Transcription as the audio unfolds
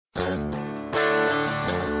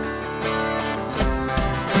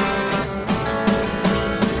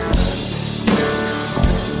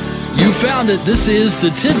found it. This is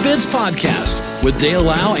the Tidbits Podcast with Dale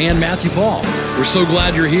Lau and Matthew Paul. We're so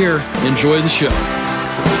glad you're here. Enjoy the show.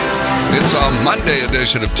 It's a Monday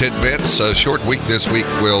edition of Tidbits. A short week this week.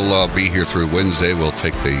 We'll be here through Wednesday. We'll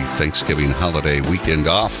take the Thanksgiving holiday weekend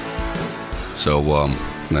off. So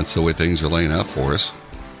that's the way things are laying out for us.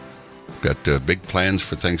 Got big plans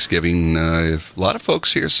for Thanksgiving. A lot of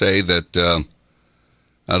folks here say that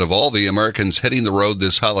out of all the Americans hitting the road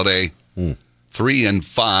this holiday, 3 in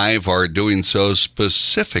 5 are doing so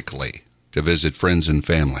specifically to visit friends and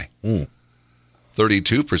family.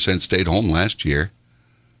 32% stayed home last year.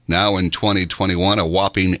 Now in 2021, a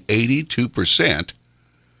whopping 82%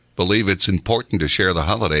 believe it's important to share the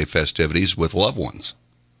holiday festivities with loved ones.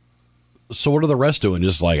 So what are the rest doing?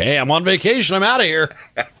 Just like, hey, I'm on vacation. I'm out of here.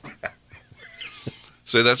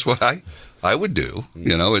 So that's what I would do.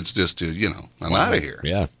 You know, it's just, I'm out of here.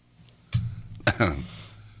 Yeah.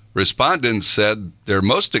 Respondents said they're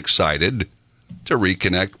most excited to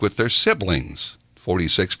reconnect with their siblings,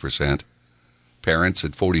 46%, parents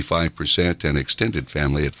at 45%, and extended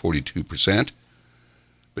family at 42%.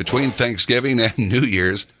 Between Thanksgiving and New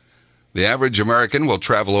Year's, the average American will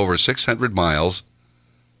travel over 600 miles.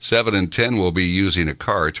 7 in 10 will be using a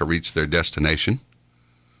car to reach their destination.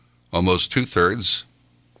 Almost two-thirds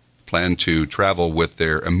plan to travel with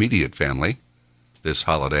their immediate family this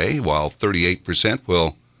holiday, while 38%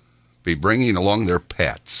 will be bringing along their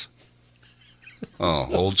pets. Oh,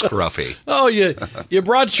 old Scruffy. Oh, you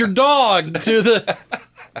brought your dog to the...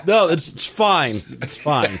 No, it's fine. It's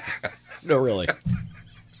fine. No, really.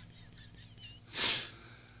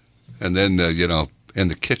 And then, in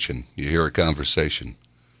the kitchen, you hear a conversation.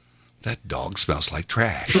 That dog smells like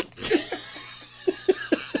trash.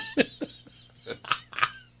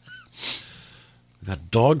 I got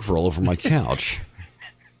dog fur all over my couch.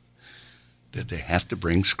 Did they have to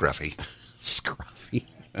bring Scruffy? Scruffy.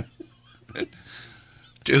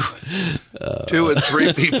 2 and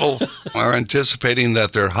 3 people are anticipating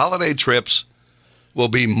that their holiday trips will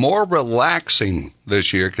be more relaxing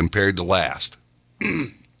this year compared to last.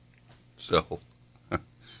 So, if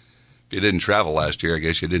you didn't travel last year, I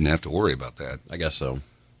guess you didn't have to worry about that. I guess so.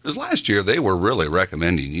 Because last year, they were really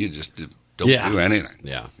recommending you just don't do anything.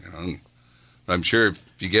 Yeah. I'm sure if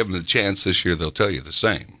you give them the chance this year, they'll tell you the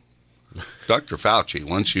same. Dr. Fauci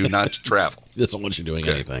wants you not to travel. He doesn't want you doing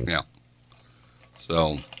anything. Yeah.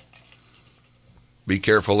 So, be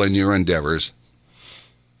careful in your endeavors.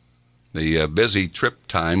 The busy trip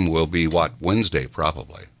time will be, Wednesday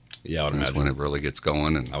probably. Yeah, I would That's imagine. when it really gets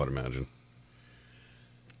going. I would imagine.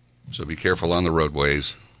 So be careful on the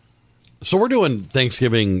roadways. So we're doing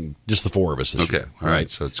Thanksgiving, just the 4 of us this year. Okay, all right.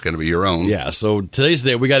 So it's going to be your own. Yeah, so today's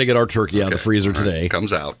the day. We got to get our turkey out of the freezer all right. today.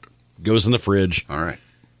 Comes out. Goes in the fridge. All right.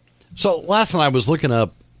 So last night I was looking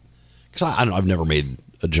up, because I've never made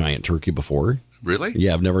a giant turkey before. Really?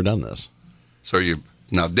 Yeah, I've never done this. So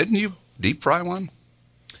didn't you deep fry one?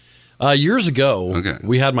 Years ago,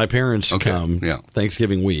 we had my parents come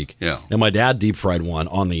Thanksgiving week. Yeah. And my dad deep fried one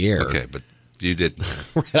on the air. Okay, but you did.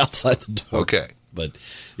 Right outside the door. Okay. But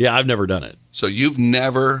yeah, I've never done it. So you've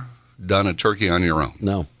never done a turkey on your own?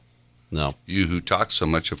 No. You who talk so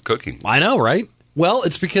much of cooking. I know, right? Well,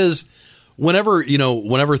 it's because whenever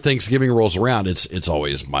Thanksgiving rolls around, it's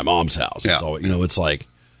always my mom's house. Yeah. It's always, it's like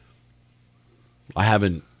I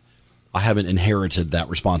haven't inherited that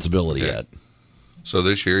responsibility yet. So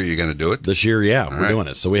this year you're going to do it? This year, yeah, we're doing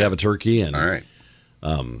it. So we have a turkey, and all right.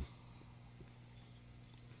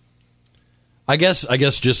 I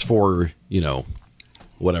guess just for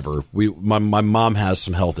whatever, my mom has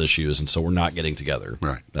some health issues, and so we're not getting together.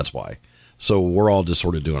 Right. That's why. So we're all just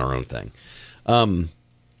sort of doing our own thing.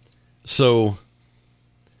 So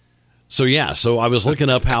I was looking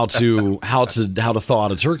up how to thaw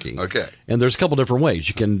out a turkey. Okay. And there's a couple different ways.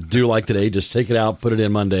 You can do like today, just take it out, put it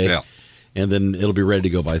in Monday, and then it'll be ready to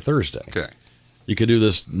go by Thursday. Okay. You could do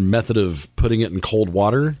this method of putting it in cold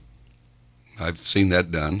water. I've seen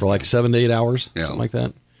that done. For like 7 to 8 hours, something like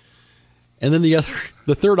that. And then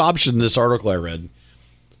the third option in this article I read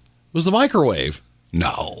was the microwave.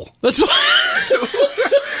 No. That's what.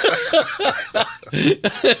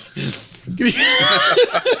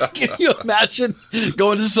 Can you imagine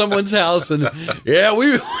going to someone's house and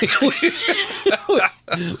we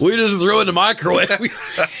just threw it in the microwave.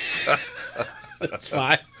 That's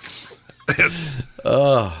fine.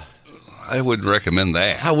 I wouldn't recommend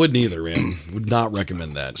that. I wouldn't either, man. Would not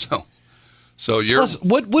recommend that. So you're. Plus,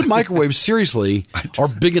 what microwaves seriously are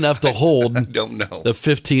big enough to hold? I don't know. The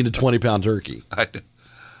 15 to 20 pound turkey.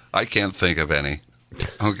 I can't think of any.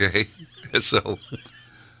 Okay, so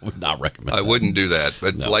would not recommend. I wouldn't do that.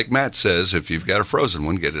 But like Matt says, if you've got a frozen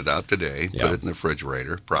one, get it out today. Put it in the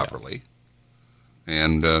refrigerator properly.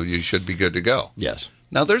 and you should be good to go. Yes.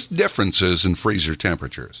 Now, there's differences in freezer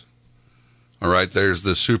temperatures. All right, there's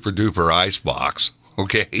the super duper ice box.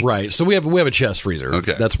 Okay, Right. So we have a chest freezer.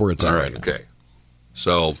 Okay, That's where it's at all right now. Okay,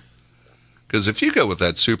 so because if you go with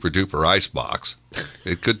that super duper ice box,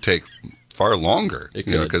 it could take far longer. It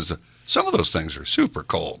you know, could. because some of those things are super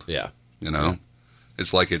cold. Yeah. You know,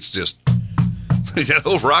 it's like it's just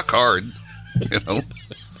rock hard. You know,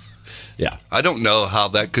 Yeah. I don't know how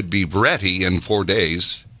that could be ready in 4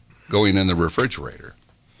 days, going in the refrigerator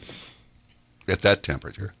at that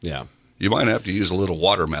temperature. Yeah. You might have to use a little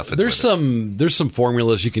water method. There's some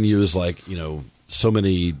formulas you can use, like, so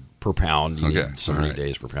many per pound. You Okay, need so all many right.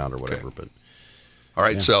 days per pound or whatever. Okay. But All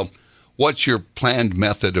right, so what's your planned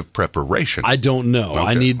method of preparation? I don't know.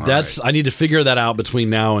 I Okay, need all I need to figure that out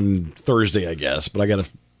between now and Thursday, I guess. But I got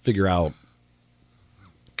to figure out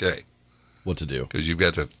Okay, what to do. because you've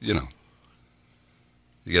got to, you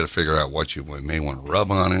got to figure out what you may want to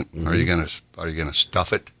rub on it. Mm-hmm. Are you gonna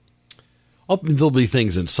stuff it? There'll be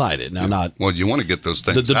things inside it. Now, not Well, you want to get those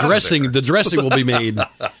things. the out of dressing. there. The dressing will be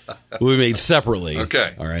made separately.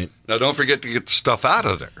 Okay. All right. Now, don't forget to get the stuff out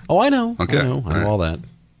of there. Oh, I know. Okay, I know all right. all that.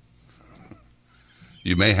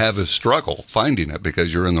 You may have a struggle finding it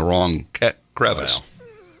because you're in the wrong crevice.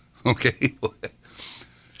 Okay.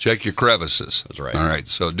 Check your crevices. That's right. All right.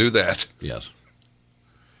 So do that. Yes.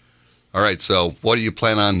 All right. So what do you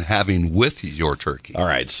plan on having with your turkey? All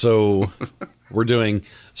right. So we're doing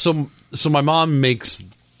so my mom makes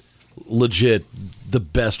legit the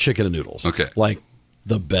best chicken and noodles. Okay. Like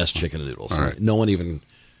the best chicken and noodles. All right. No one even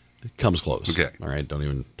comes close. Okay. All right. Don't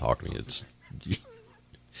even talk to me. It's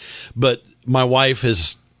but my wife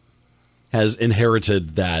has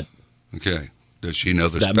inherited that Okay. Does she know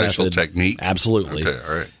the that special method. technique? Absolutely. Okay.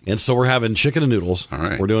 All right. And so we're having chicken and noodles. All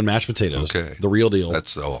right. We're doing mashed potatoes. Okay. The real deal.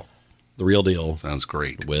 That's all. The real deal. Sounds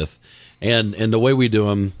great. With and the way we do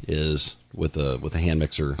them is with a hand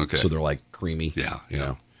mixer. Okay. So they're like creamy. Yeah, You yeah.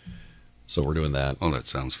 know? So we're doing that. Oh, that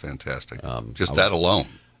sounds fantastic. Just I that alone.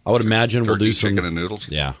 I would imagine we'll Turkey, do some chicken, and noodles.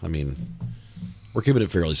 Yeah, I mean, we're keeping it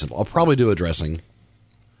fairly simple. I'll probably do a dressing.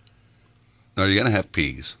 Now, you're going to have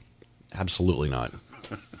peas. Absolutely not.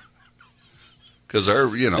 Because our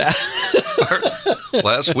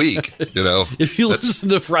last week, If you listen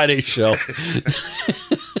to Friday's show,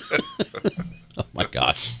 oh my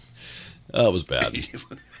gosh, that was bad.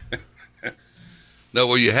 No,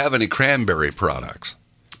 will you have any cranberry products?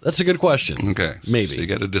 That's a good question. Okay. Maybe. So you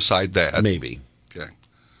got to decide that. Maybe. Okay.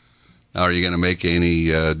 Now, are you going to make any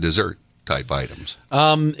dessert type items?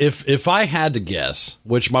 If I had to guess,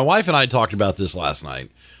 which my wife and I talked about this last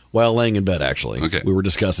night while laying in bed, actually. Okay. We were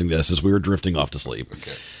discussing this as we were drifting off to sleep.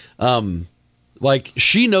 Okay. Like,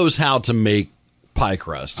 she knows how to make pie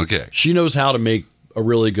crust. Okay. She knows how to make a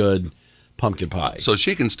really good pumpkin pie. So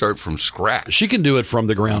she can start from scratch. She can do it from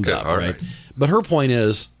the ground Okay, up, all right? right. But her point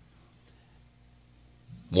is,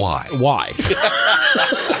 Why? why?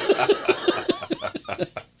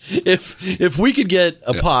 If we could get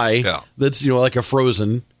a pie yeah. that's like a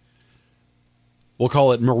frozen, we'll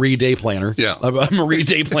call it Marie Day Planner. Yeah. A Marie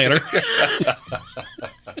Day Planner.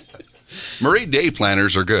 Marie Day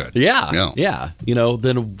planners are good. Yeah.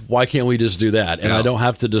 Then why can't we just do that? And Yeah. I don't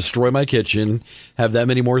have to destroy my kitchen, have that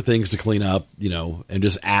many more things to clean up, and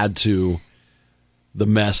just add to the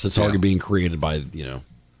mess that's already being created by.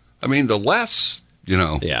 I mean, the less,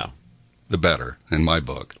 Yeah. the better in my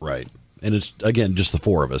book. Right. And it's, again, just the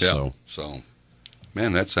four of us. Yeah. So,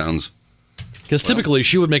 man, that sounds. Because typically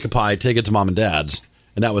she would make a pie, take it to mom and dad's,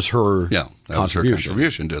 and that was her Yeah. That was her contribution.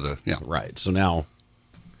 contribution to the. Yeah. Right. So now.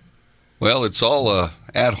 Well, it's all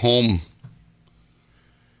at home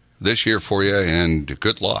this year for you, and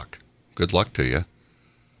good luck. Good luck to you.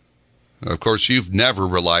 Of course, you've never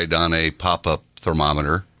relied on a pop-up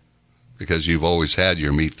thermometer because you've always had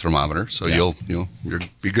your meat thermometer, so Yeah. you'll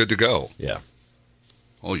be good to go. Yeah.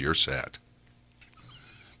 Oh, you're set.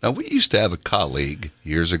 Now, we used to have a colleague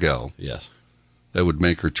years ago Yes. that would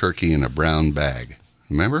make her turkey in a brown bag.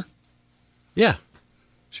 Remember? Yeah.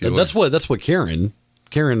 She would. That's what Karen,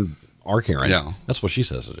 our Karen. Yeah. That's what she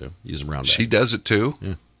says to do. Use a brown bag. She does it too.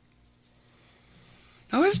 Yeah.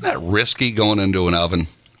 Now, isn't that risky going into an oven?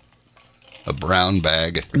 A brown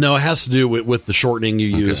bag. No, it has to do with the shortening you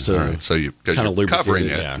use to all right. So because kinda you're lubricate covering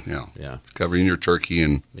it, it, yeah. Yeah. covering your turkey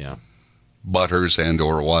in Yeah. butters and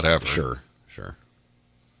or whatever. Sure.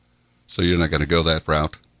 So you're not going to go that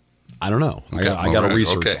route. I don't know. Okay, I got to all right,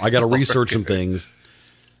 research. okay. I got to research Okay. some things.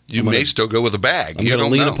 You may still go with a bag. I'm You going to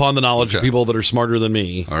don't lean know. upon the knowledge of Okay. people that are smarter than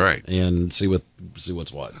me. All right. And see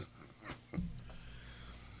what's what.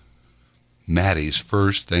 Maddie's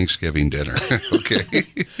first Thanksgiving dinner. Okay.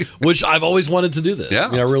 Which I've always wanted to do this. Yeah. I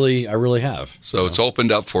mean, I really have. So it's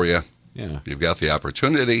opened up for you. Yeah. You've got the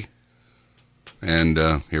opportunity. And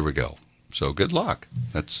here we go. So good luck.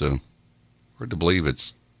 That's hard to believe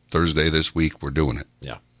it's Thursday this week we're doing it.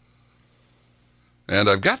 Yeah. And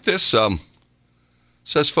I've got this,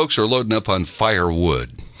 says folks are loading up on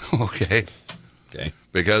firewood. Okay. Okay.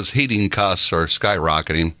 Because heating costs are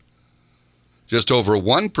skyrocketing. Just over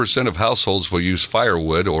 1% of households will use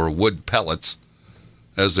firewood or wood pellets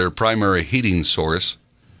as their primary heating source.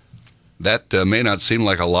 That may not seem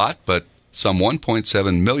like a lot, but some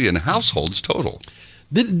 1.7 million households total.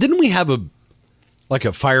 Didn't we have a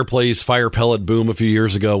fireplace, fire pellet boom a few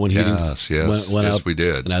years ago when heating went out? We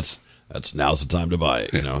did. And that's now's the time to buy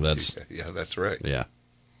it. You know, that's yeah, that's right. Yeah.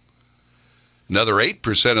 Another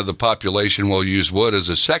 8% of the population will use wood as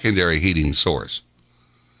a secondary heating source.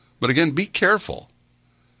 But again, be careful,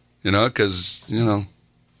 because,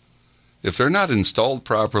 if they're not installed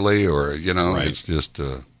properly or, Right. It's just,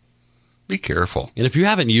 be careful. And if you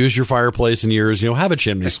haven't used your fireplace in years, have a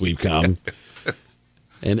chimney sweep come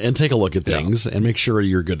and take a look at things and make sure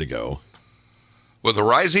you're good to go. With the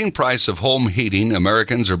rising price of home heating,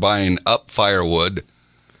 Americans are buying up firewood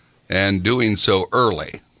and doing so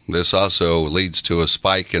early. This also leads to a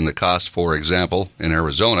spike in the cost. For example, in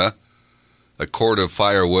Arizona, a cord of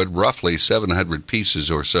firewood, roughly 700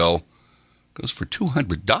 pieces or so, goes for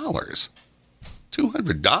 $200.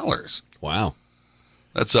 $200. Wow.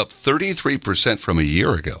 That's up 33% from a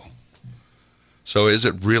year ago. So is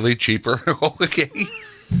it really cheaper? Okay.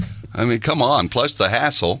 I mean, come on. Plus the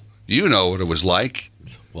hassle. You know what it was like.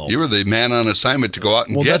 Well, you were the man on assignment to go out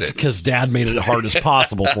and get it. Well, that's because Dad made it hard as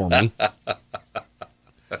possible for me.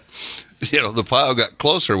 The pile got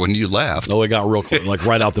closer when you left. No, it got real close, like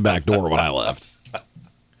right out the back door when I left.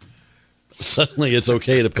 Suddenly it's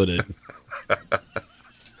okay to put it.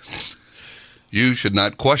 You should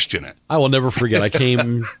not question it. I will never forget.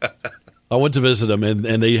 I went to visit them,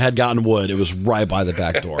 and they had gotten wood. It was right by the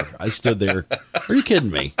back door. I stood there. Are you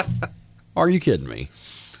kidding me? Are you kidding me?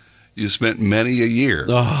 You spent many a year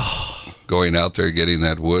going out there getting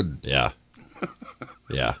that wood. Yeah.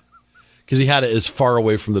 Yeah. Because he had it as far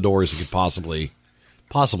away from the door as he could possibly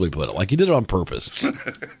put it. Like he did it on purpose.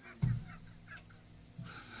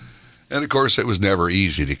 And, of course, it was never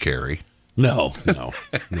easy to carry. No.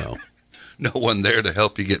 No one there to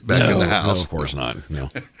help you get back in the house. No, of course not. No.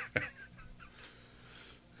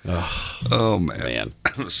 Oh, man.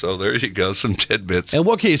 So there you go, some tidbits. And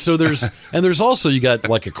okay, so there's also, you got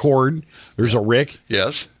like a cord. There's a rick.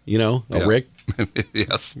 Yes. A rick.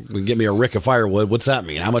 Yes. You can get me a rick of firewood. What's that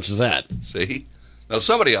mean? How much is that? See? Now,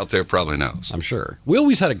 somebody out there probably knows. I'm sure. We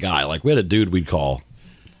always had a guy, we had a dude we'd call,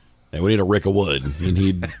 and we need a rick of wood. And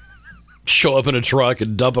he'd show up in a truck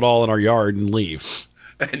and dump it all in our yard and leave.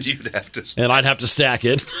 And you'd have to... And I'd have to stack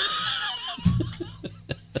it.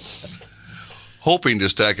 Hoping to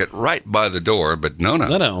stack it right by the door, but no.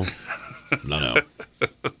 No.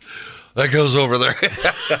 That goes over there.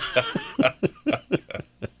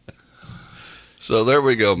 So there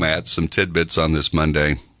we go, Matt. Some tidbits on this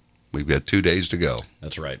Monday. We've got 2 days to go.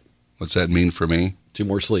 That's right. What's that mean for me? 2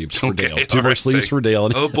 more sleeps for Okay, Dale. 2 more sleeps for Dale.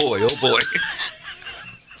 Oh, boy.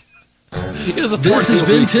 This has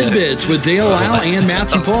been Tidbits with Dale Lau and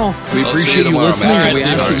Matthew Paul. We appreciate you tomorrow, listening, Matt. and we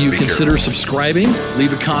ask that you Be consider subscribing,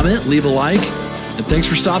 leave a comment, leave a like, and thanks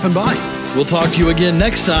for stopping by. We'll talk to you again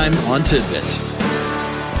next time on Tidbits.